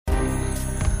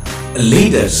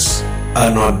Leaders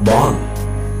are not born,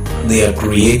 they are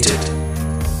created.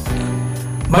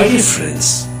 My dear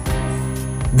friends,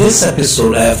 this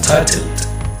episode I have titled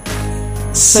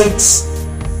 6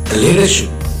 Leadership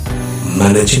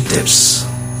Managing Tips.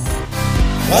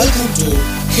 Welcome to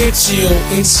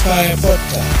KRI Inspire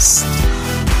Podcast.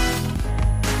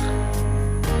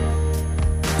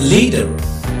 Leader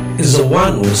is the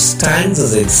one who stands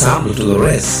as an example to the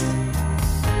rest.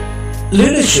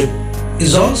 Leadership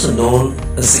is also known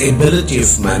as the ability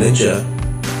of manager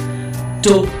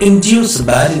to induce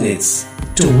subordinates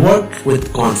to work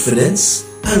with confidence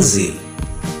and zeal.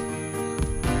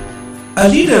 A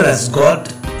leader has got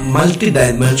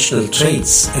multidimensional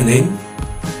traits in him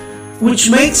which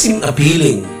makes him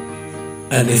appealing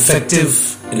and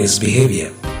effective in his behavior.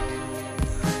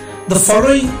 The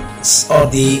following are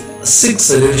the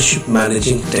 6 leadership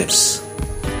managing tips.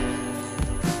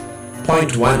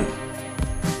 Point 1.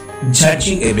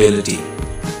 Judging ability.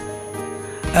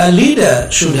 A leader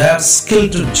should have skill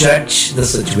to judge the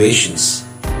situations,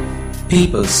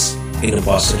 peoples in a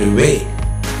positive way.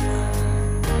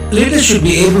 Leader should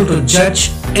be able to judge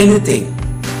anything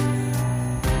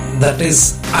that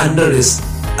is under his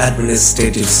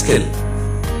administrative skill.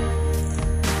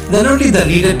 Then only the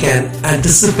leader can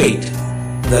anticipate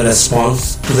the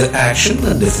response to the action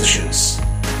and decisions.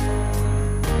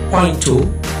 Point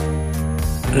 2.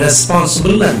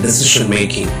 Responsible and decision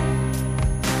making.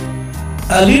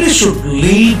 A leader should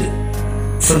lead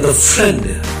from the front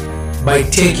by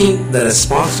taking the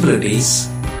responsibilities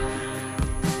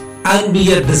and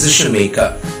be a decision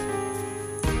maker.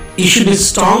 He should be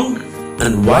strong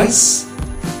and wise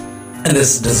in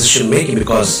his decision making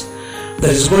because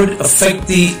that is going to affect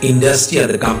the industry or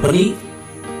the company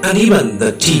and even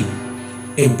the team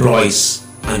employees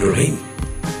under him.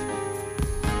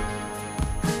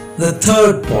 The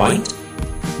third point,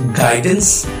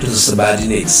 guidance to the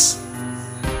subordinates.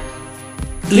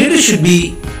 Leader should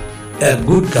be a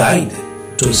good guide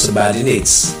to his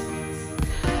subordinates.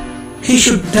 He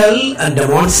should tell and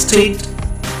demonstrate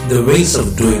the ways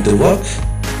of doing the work.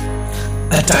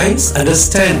 At times,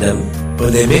 understand them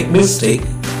when they make mistake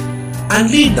and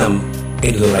lead them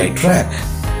into the right track.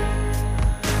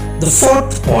 The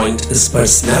fourth point is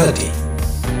personality.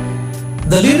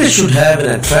 The leader should have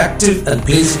an attractive and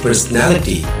pleasing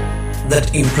personality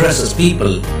that impresses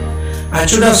people and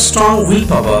should have strong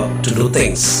willpower to do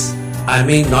things. I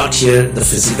mean not here the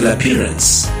physical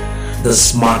appearance, the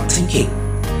smart thinking,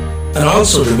 and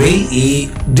also the way he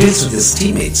deals with his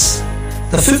teammates.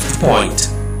 The fifth point,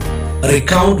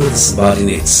 recount with the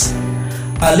subordinates.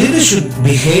 A leader should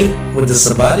behave with the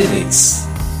subordinates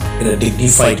in a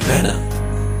dignified manner.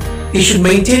 He should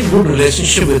maintain good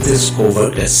relationship with his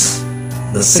co-workers.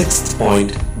 The sixth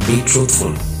point, be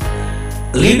truthful.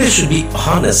 A leader should be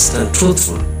honest and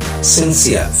truthful,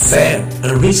 sincere, fair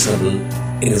and reasonable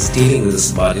in his dealing with his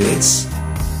subordinates.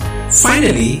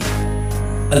 Finally,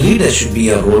 a leader should be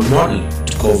a role model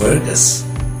to co-workers.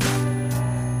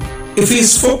 If he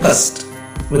is focused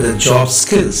with the job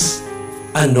skills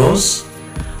and knows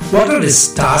what are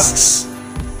his tasks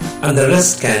and the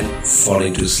rest can fall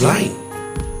into his line,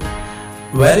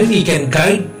 wherein he can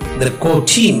guide the core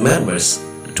team members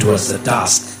towards the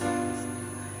task.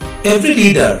 Every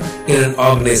leader in an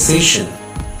organization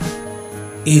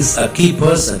is a key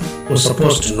person who is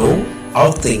supposed to know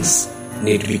how things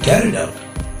need to be carried out.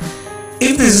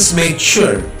 If this is made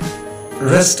sure,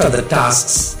 rest of the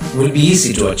tasks will be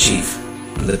easy to achieve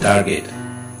the target.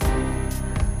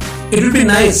 It will be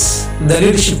nice the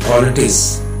leadership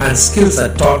qualities and skills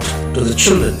are taught to the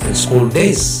children in school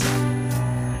days.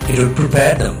 It will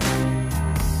prepare them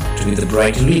to be the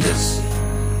bright leaders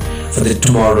for the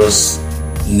tomorrow's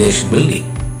nation building.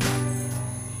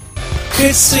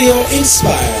 KRI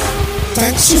Inspire.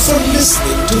 Thanks you for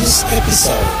listening to this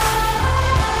episode.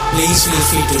 Please feel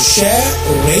free to share,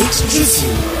 rate,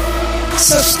 review,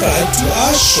 subscribe to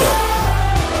our show,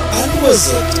 and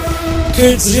visit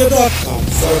KRI.com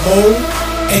for more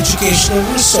educational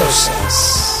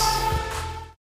resources.